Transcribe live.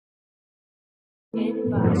Welcome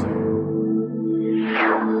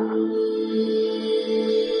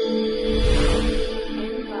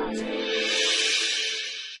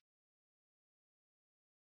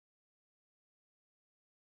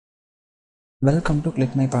to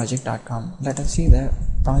clickmyproject.com. Let us see the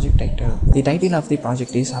project title. The title of the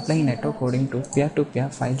project is Applying Network Coding to Peer-to-Peer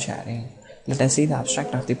File Sharing. Let us see the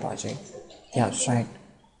abstract of the project. The abstract.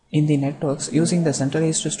 In the networks, using the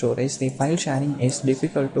centralized storage, the file sharing is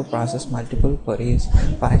difficult to process multiple queries.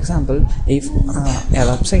 For example, if a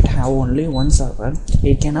website have only one server,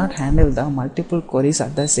 it cannot handle the multiple queries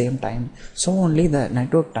at the same time. So only the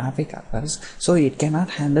network traffic occurs, so it cannot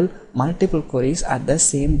handle multiple queries at the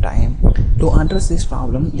same time. To address this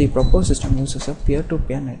problem, the proposed system uses a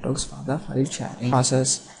peer-to-peer networks for the file sharing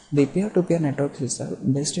process. The peer-to-peer network is the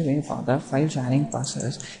best way for the file sharing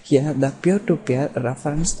process. Here, the peer-to-peer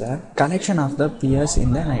reference the collection of the peers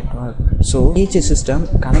in the network. So, each system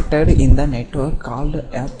connected in the network called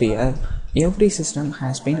a peer. Every system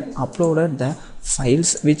has been uploaded the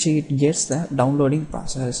files which it gets the downloading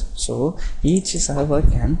process. So, each server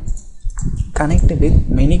can connect with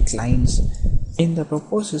many clients. In the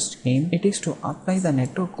proposed scheme, it is to apply the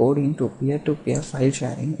network coding to peer-to-peer file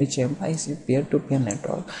sharing, which implies a peer-to-peer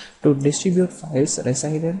network to distribute files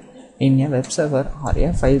resided in a web server or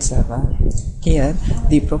a file server. Here,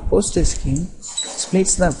 the proposed scheme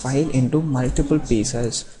splits the file into multiple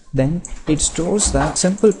pieces. Then it stores the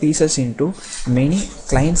simple pieces into many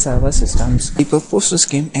client-server systems. The proposed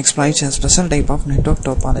scheme exploits a special type of network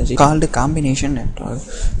topology called combination network.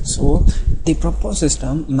 So, the proposed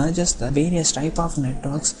system merges the various type of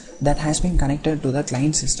networks that has been connected to the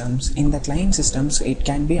client systems. In the client systems, it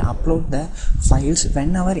can be upload the files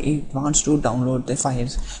whenever it wants to download the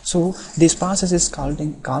files. So, this process is called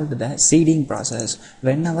the seeding process.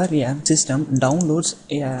 Whenever a system downloads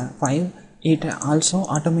a file, it also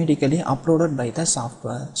automatically uploaded by the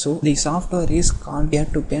software. So the software is called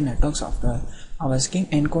peer-to-peer network software. Our scheme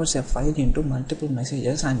encodes a file into multiple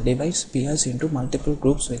messages and divides peers into multiple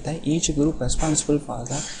groups with each group responsible for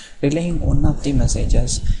the relaying one of the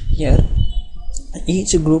messages. Here,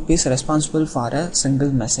 each group is responsible for a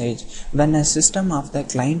single message. When a system of the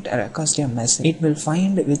client requests a message, it will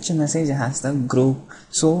find which message has the group.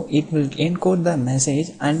 So it will encode the message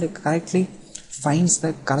and correctly finds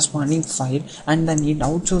the corresponding file, and then it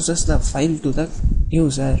outsources the file to the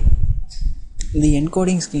user. The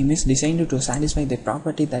encoding scheme is designed to satisfy the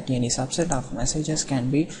property that any subset of messages can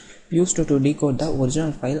be used to decode the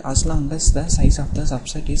original file as long as the size of the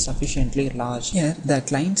subset is sufficiently large. Here, the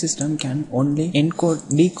client system can only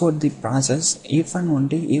decode the process if and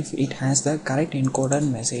only if it has the correct encoded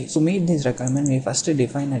message. To meet this requirement, we first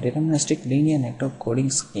define a deterministic linear network coding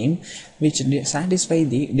scheme which satisfies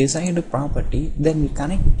the desired property. Then we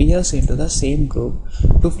connect peers into the same group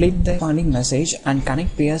to flip the corresponding message and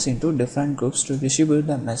connect peers into different groups to distribute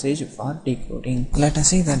the message for decoding. Let us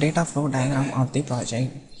see the data flow diagram of the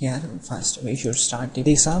project. Here, first we should start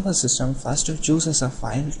the server system first chooses a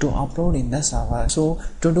file to upload in the server. So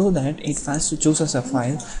to do that, it first chooses a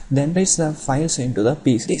file, then splits the files into the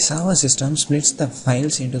pieces. The server system splits the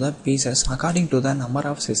files into the pieces according to the number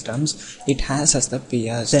of systems it has as the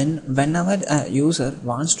peers. Then whenever a user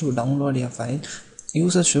wants to download a file,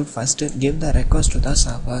 user should first give the request to the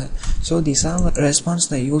server. So the server responds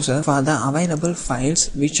the user for the available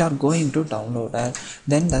files which are going to download.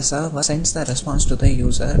 Then the server sends the response to the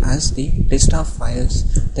user as the list of files.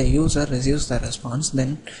 The user receives the response,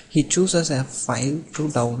 then he chooses a file to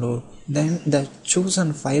download. Then the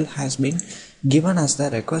chosen file has been given as the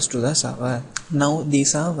request to the server. Now the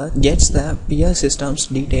server gets the peer system's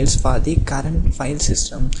details for the current file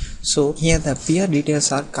system. So here the peer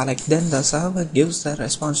details are collected. Then the server gives the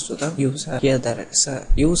response to the user. Here the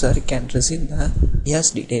user can receive the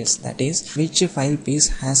peer's details, that is which file piece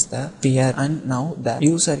has the peer, and now the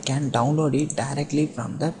user can download it directly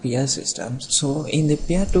from the peer system. So in the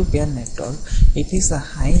peer-to-peer network, it is the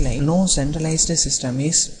highlight no centralized system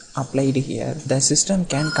is applied here. The system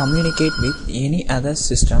can communicate with any other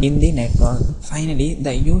system in the network. Finally,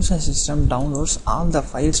 the user system downloads all the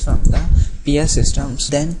files from the peer systems.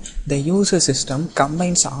 Then the user system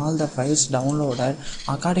combines all the files downloaded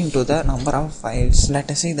according to the number of files.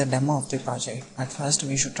 Let us see the demo of the project. At first,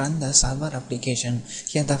 we should run the server application.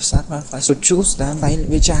 Here the server first to choose the file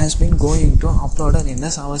which has been going to uploaded in the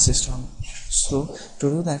server system. So to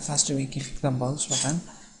do that, first we click the mouse button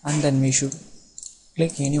and then we should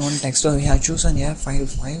click any one text. So we have chosen a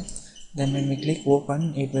file. Then when we click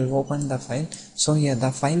open, it will open the file. So here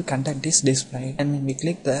the file content is displayed, and when we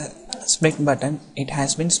click the split button, it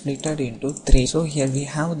has been splitted into 3. So here we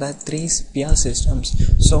have the 3 peer systems,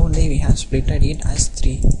 so only we have splitted it as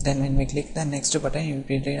 3. Then when we click the next button, it will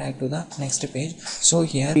redirect to the next page. So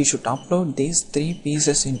here we should upload these 3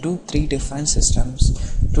 pieces into 3 different systems.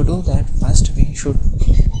 To do that, first we should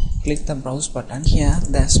click the browse button. Here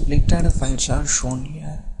the splitted files are shown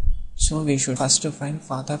here. So we should first find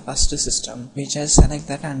for the first system. We just select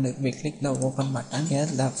that and we click the open button. Here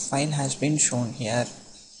the file has been shown here.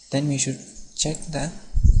 Then we should check the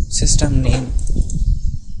system name.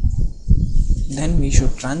 Then we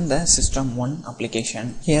should run the system1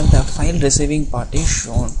 application. Here the file receiving part is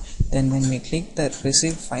shown. Then when we click the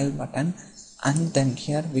receive file button, and then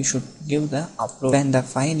here we should give the upload. When the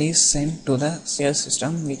file is sent to the peer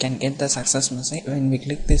system, we can get the success message. When we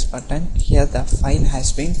click this button, here the file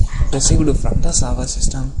has been received from the server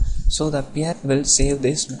system. So the peer will save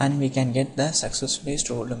this and we can get the successfully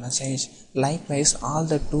stored message. Likewise, all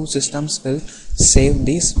the 2 systems will save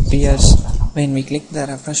these peers. When we click the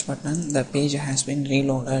refresh button, the page has been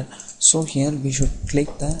reloaded. So here we should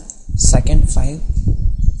click the second file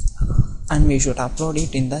and we should upload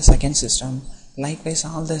it in the second system. Likewise,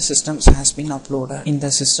 all the systems has been uploaded. In the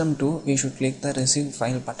system 2, we should click the receive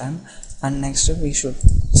file button, and next we should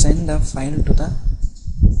send the file to the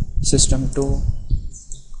system 2.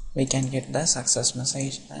 We can get the success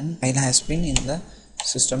message and file has been in the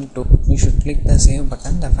system 2. We should click the save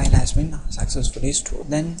button. The file has been successfully stored.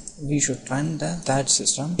 Then we should run the third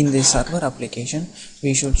system. In the server application,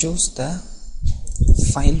 we should choose the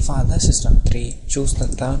file for the system 3. Choose the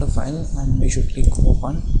third file and we should click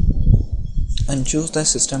open and choose the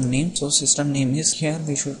system name. So system name is here.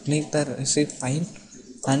 We should click the receive file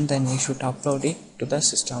and then we should upload it to the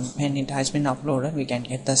system. When it has been uploaded, we can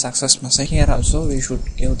get the success message. Here also we should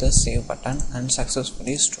give the save button and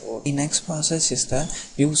successfully store. The next process is the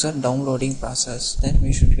user downloading process. Then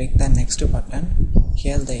we should click the next button.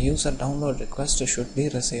 Here the user download request should be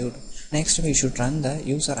received. Next we should run the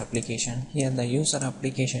user application. Here the user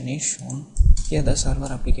application is shown. Here the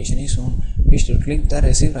server application is shown. We should click the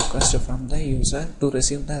receive request from the user to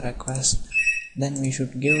receive the request. Then we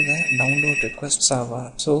should give the download request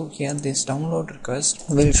server. So here this download request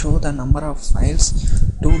will show the number of files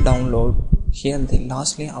to download. Here the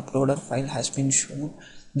lastly uploaded file has been shown.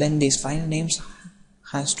 Then these file names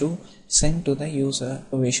has to send to the user.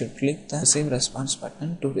 So we should click the receive response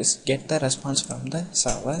button to get the response from the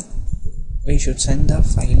server. We should send the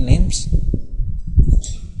file names.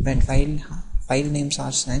 When file names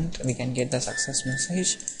are sent, we can get the success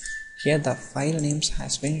message. Here the file names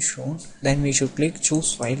has been shown. Then we should click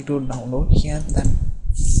choose file to download. Here the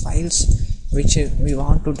files which we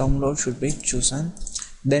want to download should be chosen.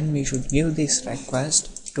 Then we should give this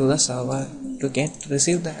request to the server. To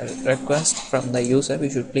receive the request from the user, we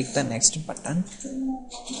should click the next button.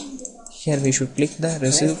 Here we should click the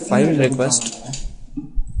receive file request.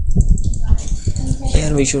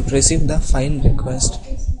 Here we should receive the file request.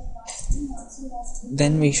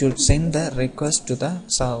 Then we should send the request to the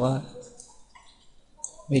server.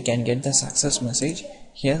 We can get the success message.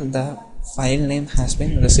 Here the file name has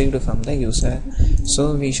been received from the user.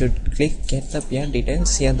 So we should click get the peer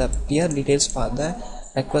details. Here the peer details for the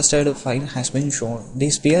requested file has been shown.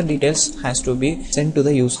 These peer details has to be sent to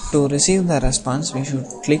the user. To receive the response, we should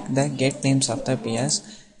click the get names of the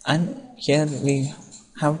peers, and here we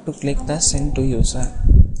have to click the send to user.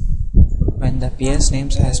 When the peers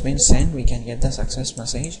names has been sent, we can get the success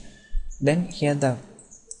message. Then here the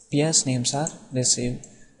peers names are received.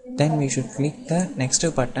 Then we should click the next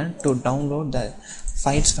button to download the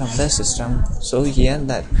files from the system. So here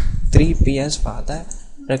the 3 peers for the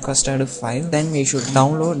requested file. Then we should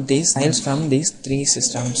download these files from these 3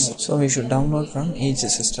 systems. So we should download from each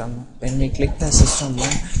system. When we click the system 1,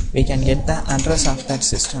 we can get the address of that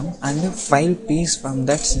system and the file piece from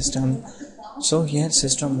that system. So here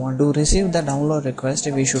system 1. To receive the download request,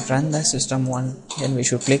 we should run the system 1. Then we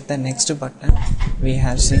should click the next button. We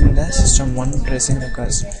have seen the system 1 receive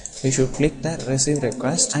request. We should click the receive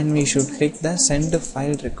request and we should click the send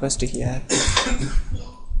file request here.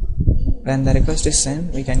 When the request is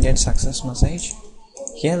sent, we can get success message.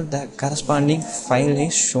 Here the corresponding file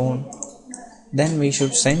is shown. Then we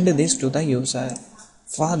should send this to the user.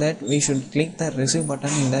 For that, we should click the receive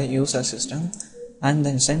button in the user system and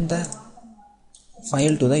then send the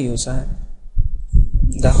file to the user.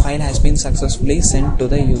 The file has been successfully sent to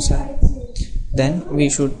the user. Then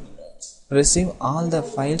we should receive all the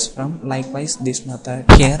files from likewise this method.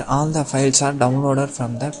 Here all the files are downloaded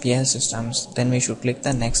from the peer systems. Then we should click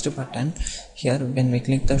the next button. Here when we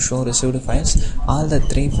click the show received files, all the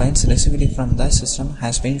 3 files received from the system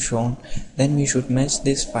has been shown. Then we should merge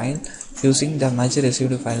this file using the merge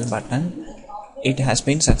received file button. It has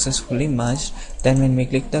been successfully merged. Then when we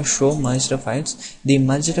click the show merged files, the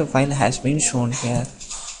merged file has been shown here.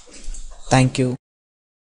 Thank you.